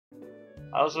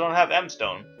I also don't have M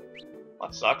stone.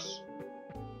 That sucks.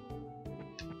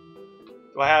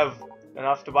 Do I have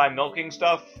enough to buy milking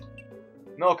stuff?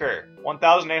 Milker,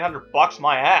 1,800 bucks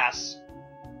my ass.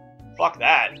 Fuck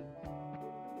that.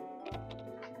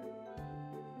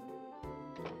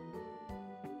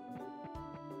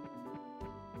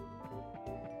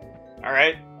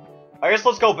 Alright. I guess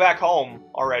let's go back home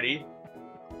already.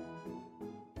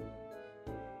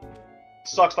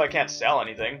 Sucks that I can't sell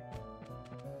anything.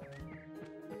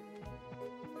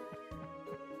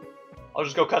 I'll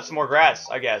just go cut some more grass,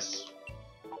 I guess.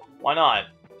 Why not?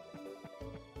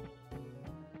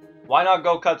 Why not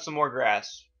go cut some more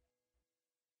grass?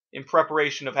 In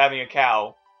preparation of having a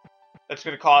cow that's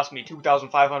going to cost me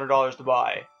 $2,500 to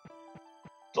buy.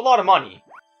 It's a lot of money.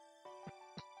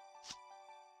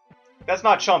 That's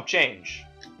not chump change.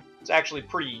 It's actually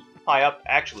pretty high up,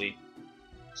 actually.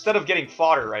 Instead of getting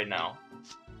fodder right now.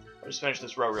 I'll just finish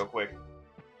this row real quick.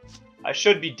 I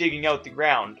should be digging out the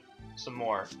ground some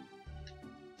more.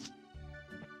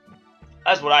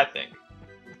 That's what I think.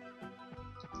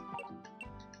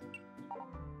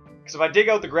 Because if I dig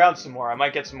out the ground some more, I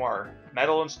might get some more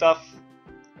metal and stuff.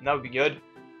 And that would be good.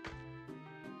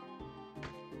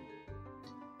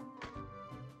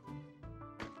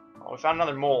 Oh, we found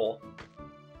another mole.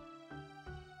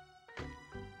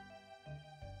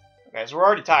 Okay, so we're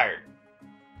already tired.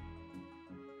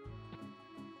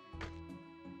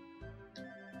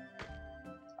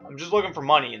 I'm just looking for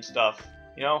money and stuff,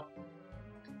 you know?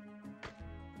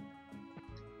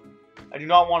 I do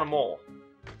not want a mole.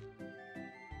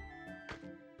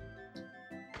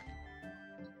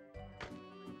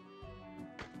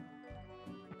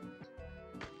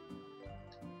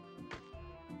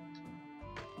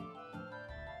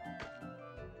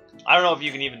 I don't know if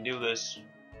you can even do this.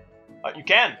 You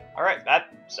can. Alright,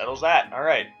 that settles that.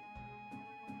 Alright.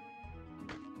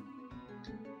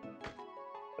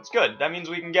 That's good. That means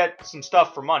we can get some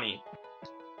stuff for money.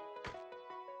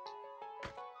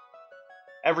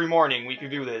 Every morning we can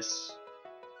do this.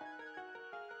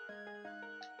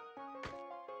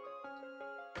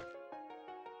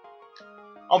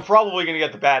 I'm probably gonna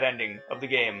get the bad ending of the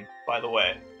game, by the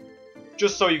way.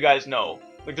 Just so you guys know.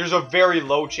 Like, there's a very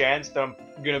low chance that I'm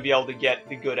gonna be able to get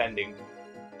the good ending.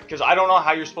 Because I don't know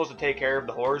how you're supposed to take care of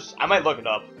the horse. I might look it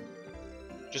up.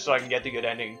 Just so I can get the good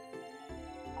ending.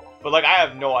 But, like, I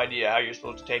have no idea how you're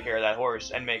supposed to take care of that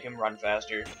horse and make him run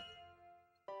faster.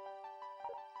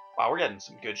 Wow, we're getting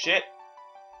some good shit.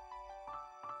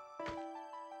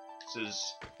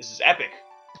 This is epic.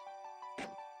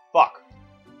 Fuck.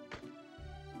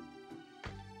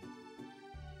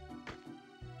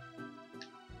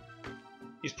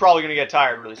 He's probably gonna get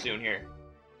tired really soon here.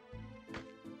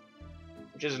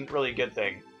 Which isn't really a good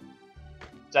thing.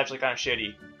 It's actually kind of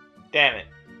shitty. Damn it.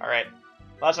 Alright.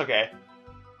 Well, that's okay.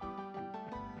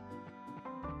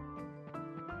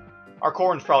 Our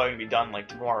corn's probably gonna be done, like,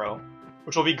 tomorrow.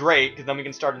 Which will be great, because then we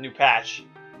can start a new patch.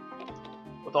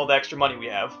 With all the extra money we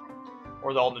have.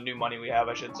 Or all the new money we have,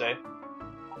 I should say.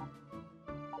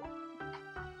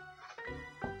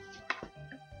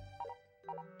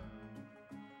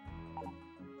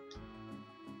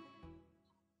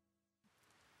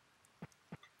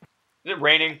 Is it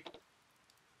raining?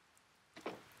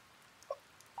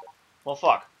 Well,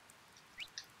 fuck.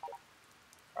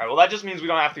 Alright, well that just means we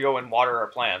don't have to go and water our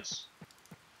plants.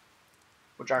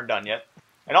 Which aren't done yet.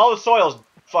 And all the soil's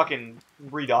fucking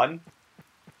redone.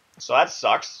 So that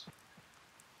sucks.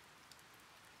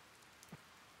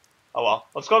 Oh well.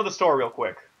 Let's go to the store real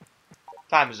quick. What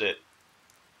time is it?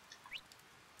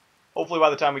 Hopefully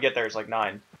by the time we get there it's like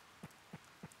 9.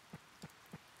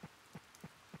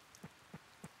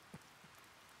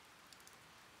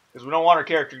 Because we don't want our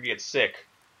character to get sick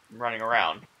from running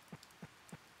around.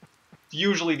 It's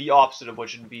usually the opposite of what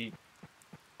should be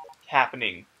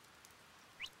happening.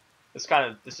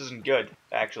 This isn't good,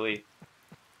 actually.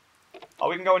 Oh,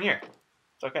 we can go in here.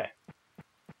 It's okay.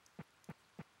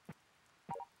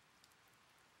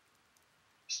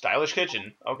 Stylish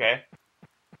kitchen. Okay.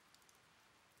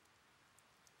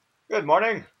 Good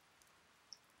morning.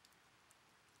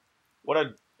 What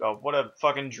a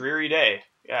fucking dreary day.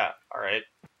 Yeah, alright.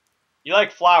 You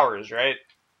like flowers, right?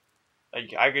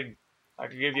 Like, I could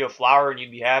give you a flower and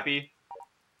you'd be happy.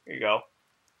 Here you go.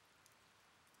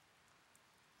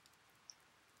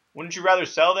 Wouldn't you rather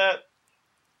sell that?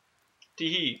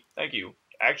 Teehee, thank you.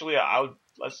 Actually,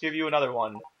 let's give you another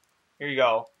one. Here you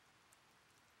go.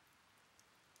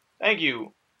 Thank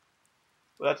you.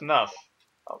 Well, that's enough.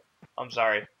 Oh, I'm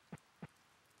sorry.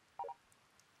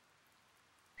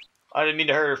 I didn't mean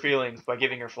to hurt her feelings by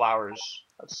giving her flowers.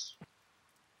 What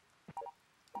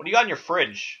do you got in your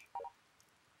fridge?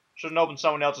 Shouldn't open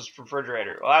someone else's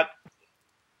refrigerator. Well, that...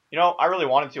 You know, I really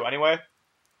wanted to anyway.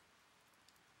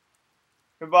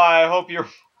 Goodbye, I hope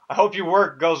your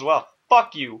work goes well.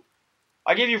 Fuck you.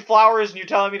 I give you flowers and you're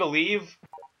telling me to leave?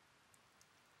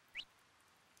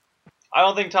 I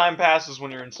don't think time passes when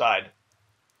you're inside.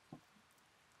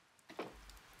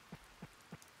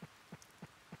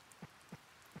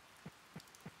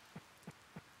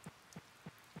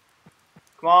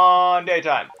 Come on,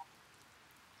 daytime.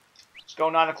 Let's go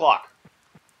 9 o'clock.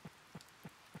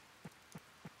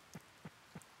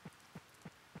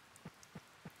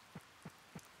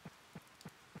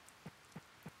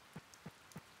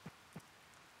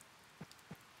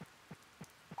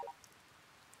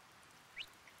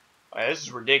 Alright, this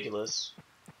is ridiculous.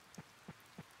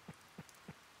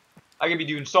 I could be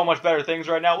doing so much better things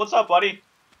right now. What's up, buddy?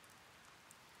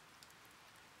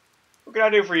 What can I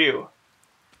do for you?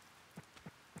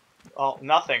 Oh,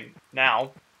 nothing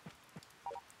now.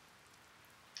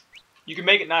 You can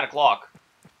make it 9 o'clock.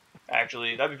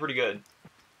 Actually, that'd be pretty good.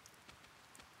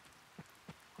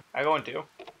 I going to?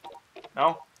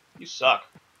 No? You suck.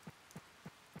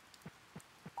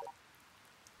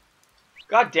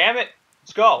 God damn it!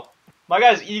 Let's go. My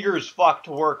guy's eager as fuck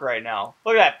to work right now.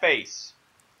 Look at that face.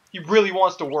 He really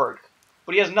wants to work,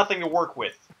 but he has nothing to work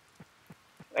with.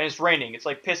 And it's raining. It's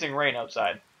like pissing rain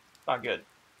outside. Not good.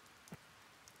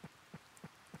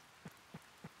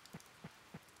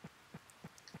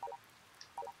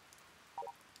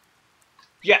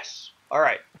 Yes!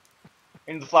 Alright.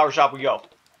 Into the flower shop we go.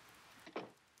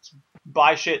 Let's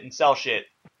buy shit and sell shit.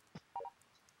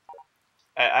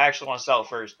 I actually want to sell it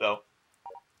first, though.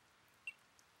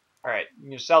 Alright, you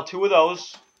can sell 2 of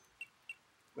those.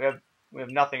 We have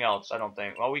nothing else, I don't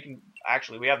think. Well, we can...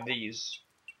 Actually, we have these.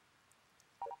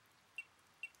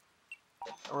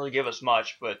 Don't really give us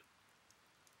much, but...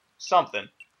 Something.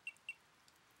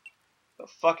 The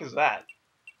fuck is that?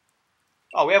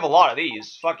 Oh, we have a lot of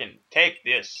these. Fucking take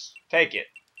this. Take it.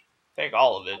 Take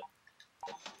all of it.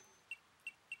 How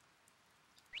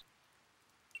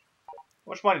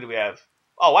much money do we have?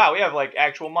 Oh, wow, we have, like,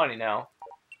 actual money now.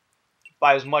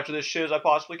 Buy as much of this shit as I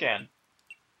possibly can.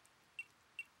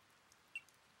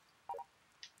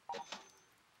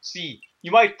 See,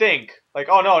 you might think, like,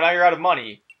 oh no, now you're out of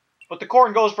money. But the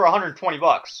corn goes for 120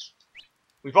 bucks.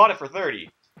 We bought it for 30.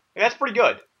 Like, that's pretty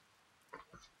good.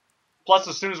 Plus,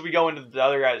 as soon as we go into the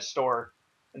other guy's store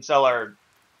and sell our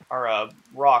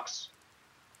rocks,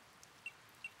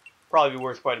 probably be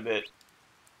worth quite a bit.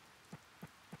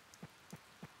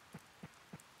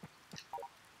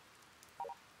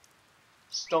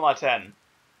 Still not 10.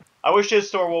 I wish his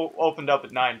store opened up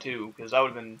at 9 too, because that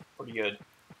would have been pretty good.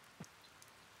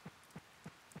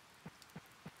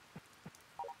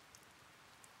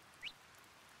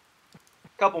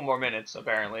 Couple more minutes,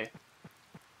 apparently.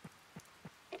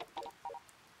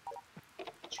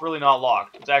 It's really not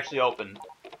locked. It's actually open.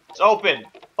 It's open!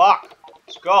 Fuck!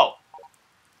 Let's go.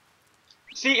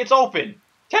 See, it's open!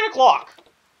 10 o'clock!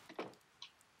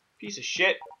 Piece of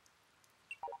shit.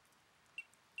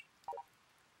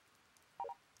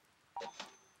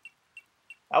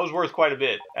 That was worth quite a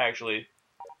bit, actually.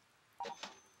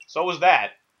 So was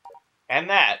that. And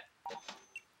that.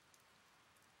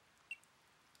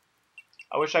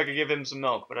 I wish I could give him some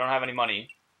milk, but I don't have any money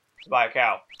to buy a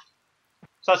cow.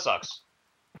 So that sucks.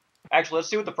 Actually, let's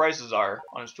see what the prices are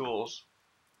on his tools.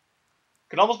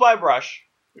 Can almost buy a brush,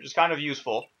 which is kind of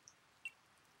useful.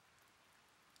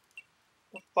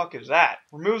 What the fuck is that?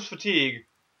 Removes fatigue,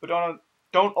 but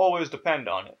don't always depend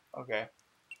on it. Okay.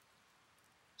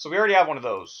 So we already have one of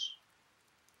those.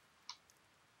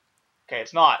 Okay,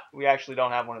 it's not. We actually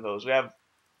don't have one of those.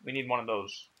 We need one of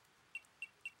those.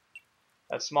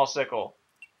 That small sickle.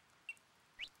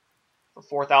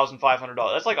 For $4,500.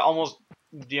 That's like almost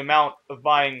the amount of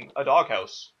buying a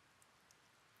doghouse.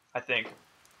 I think.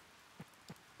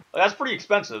 That's pretty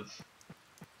expensive.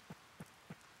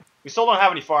 We still don't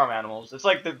have any farm animals. It's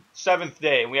like the 7th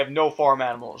day and we have no farm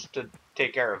animals to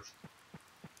take care of.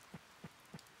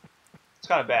 It's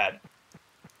kind of bad.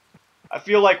 I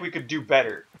feel like we could do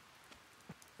better.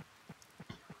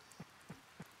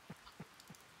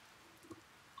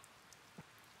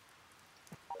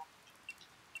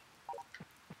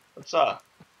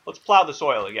 Let's plow the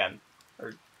soil again.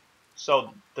 Or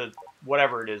sow the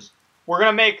whatever it is. We're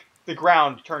gonna make the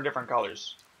ground turn different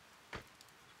colors.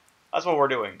 That's what we're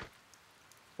doing.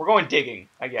 We're going digging,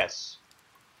 I guess.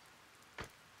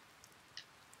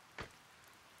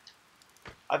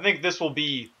 I think this will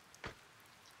be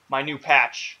my new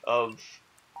patch of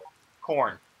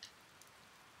corn.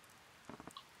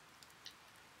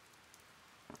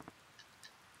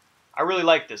 I really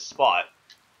like this spot.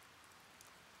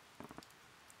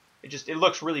 it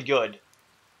looks really good.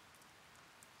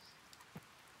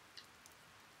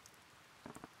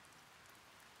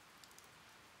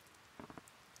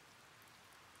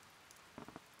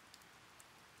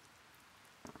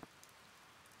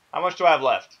 How much do I have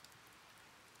left?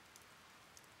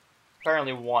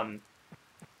 Apparently 1.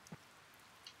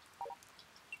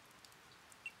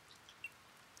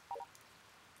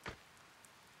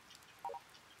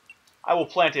 I will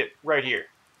plant it right here.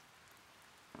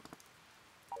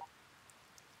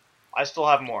 I still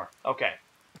have more. Okay.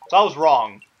 So I was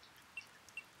wrong.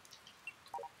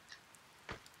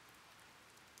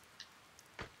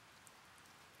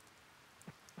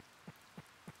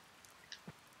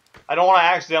 I don't want to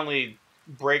accidentally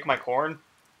break my corn,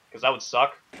 because that would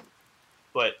suck.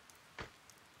 But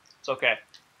it's okay.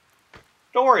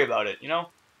 Don't worry about it, you know?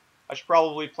 I should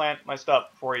probably plant my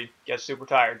stuff before he gets super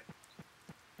tired.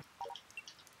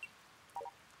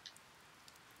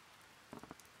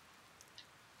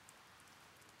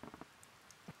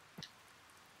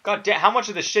 God damn, how much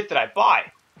of this shit did I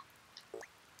buy?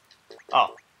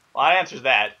 Oh, well, that answers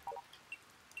that. I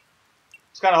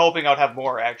was kind of hoping I would have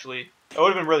more, actually. It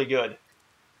would have been really good.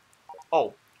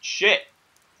 Oh, shit.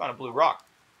 Found a blue rock.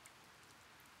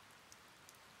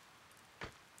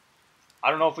 I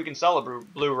don't know if we can sell a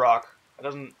blue rock. It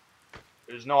doesn't...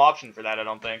 There's no option for that, I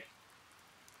don't think.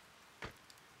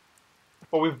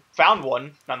 But we've found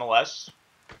one, nonetheless.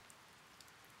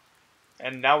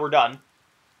 And now we're done.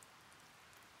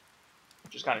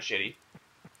 Which is kind of shitty.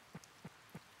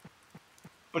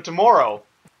 But tomorrow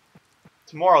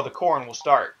the corn will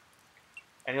start.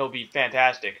 And it'll be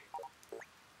fantastic.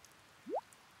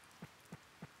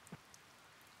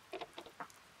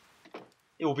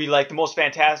 It will be like the most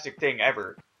fantastic thing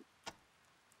ever.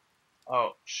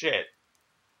 Oh, shit.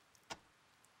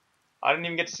 I didn't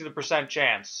even get to see the percent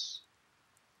chance.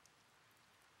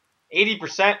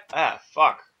 80%? Ah,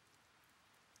 fuck.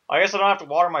 I guess I don't have to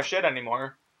water my shit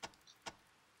anymore.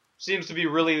 Seems to be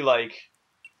really, like...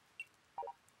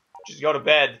 Just go to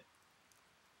bed.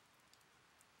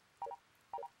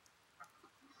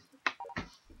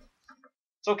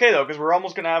 It's okay, though, because we're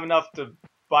almost going to have enough to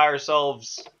buy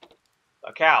ourselves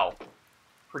a cow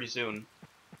pretty soon.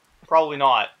 Probably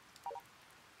not.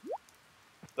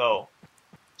 Though.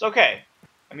 It's okay.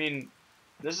 I mean,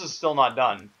 this is still not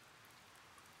done.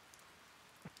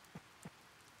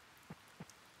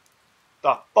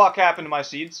 The fuck happened to my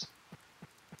seeds?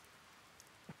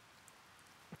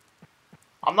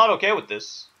 I'm not okay with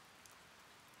this.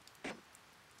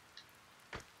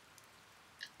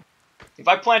 If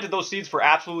I planted those seeds for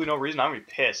absolutely no reason, I'm gonna be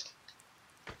pissed.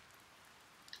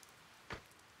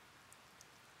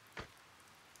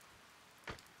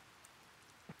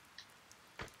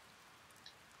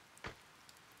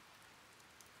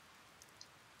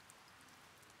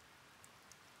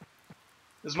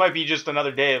 This might be just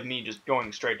another day of me just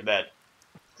going straight to bed.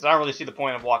 Because I don't really see the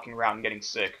point of walking around and getting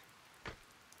sick.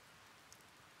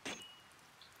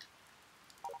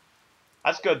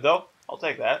 That's good, though. I'll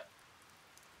take that.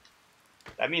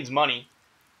 That means money.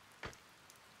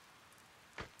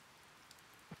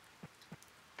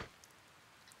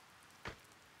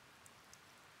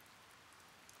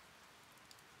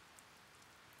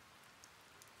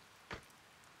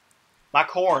 My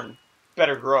corn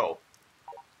better grow.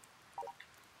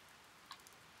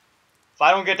 If I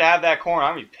don't get to have that corn,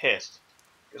 I'm gonna be pissed.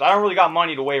 Because I don't really got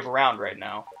money to wave around right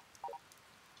now.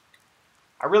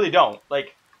 I really don't.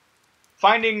 Like,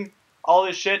 finding all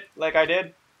this shit like I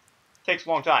did takes a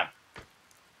long time.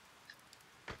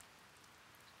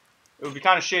 It would be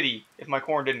kind of shitty if my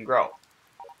corn didn't grow.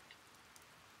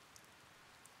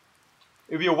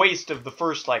 It would be a waste of the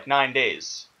first, like, 9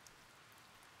 days.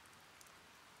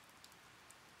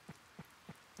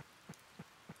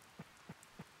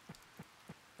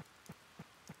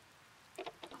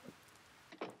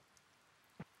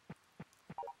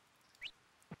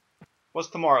 What's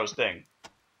tomorrow's thing?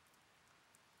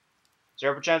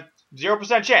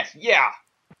 0% chance. Yeah!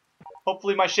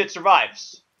 Hopefully my shit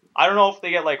survives. I don't know if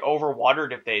they get, like,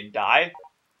 overwatered if they die.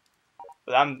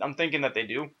 But I'm thinking that they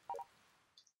do.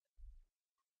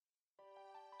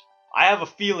 I have a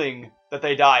feeling that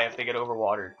they die if they get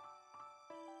overwatered.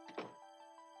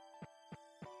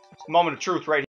 It's a moment of truth right here.